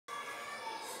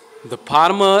The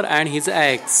farmer and his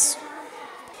axe.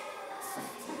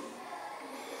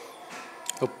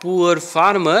 A poor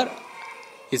farmer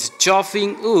is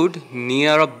chopping wood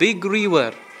near a big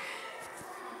river.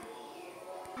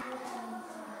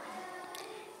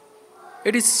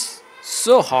 It is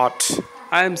so hot.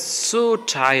 I am so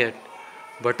tired,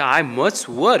 but I must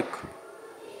work.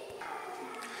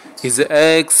 His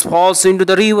axe falls into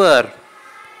the river.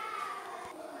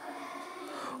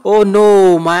 Oh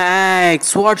no, my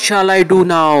axe, what shall I do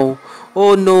now?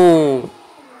 Oh no.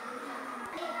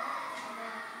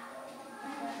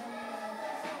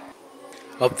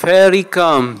 A fairy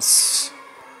comes.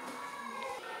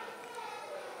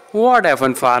 What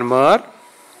happened, farmer?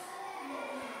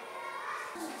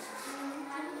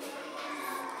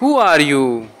 Who are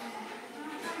you?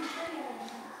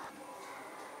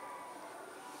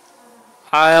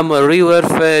 I am a river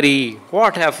fairy.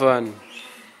 What happened?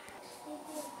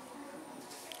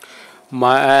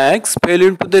 My axe fell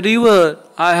into the river.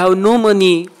 I have no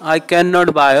money. I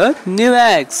cannot buy a new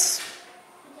axe.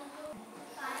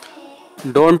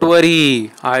 Don't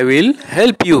worry, I will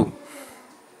help you.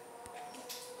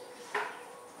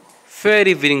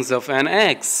 Fairy brings up an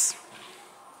axe.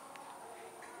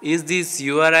 Is this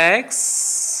your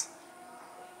axe?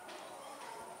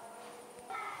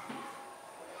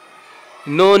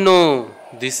 No, no,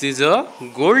 this is a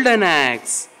golden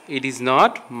axe. It is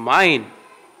not mine.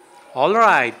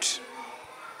 Alright.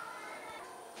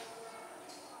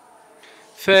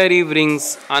 Fairy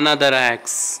brings another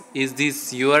axe. Is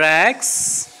this your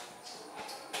axe?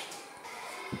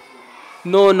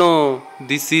 No, no,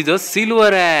 this is a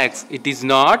silver axe. It is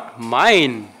not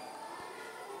mine.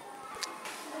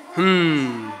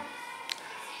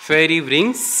 Fairy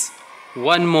brings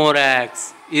one more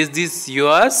axe. Is this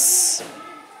yours?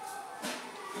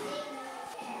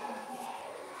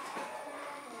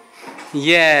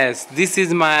 Yes, this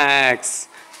is my axe.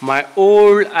 My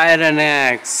old iron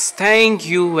axe. Thank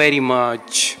you very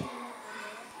much.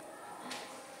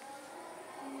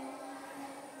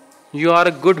 You are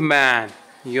a good man.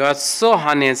 You are so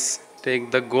honest.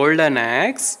 Take the golden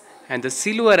axe and the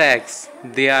silver axe.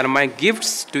 They are my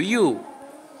gifts to you.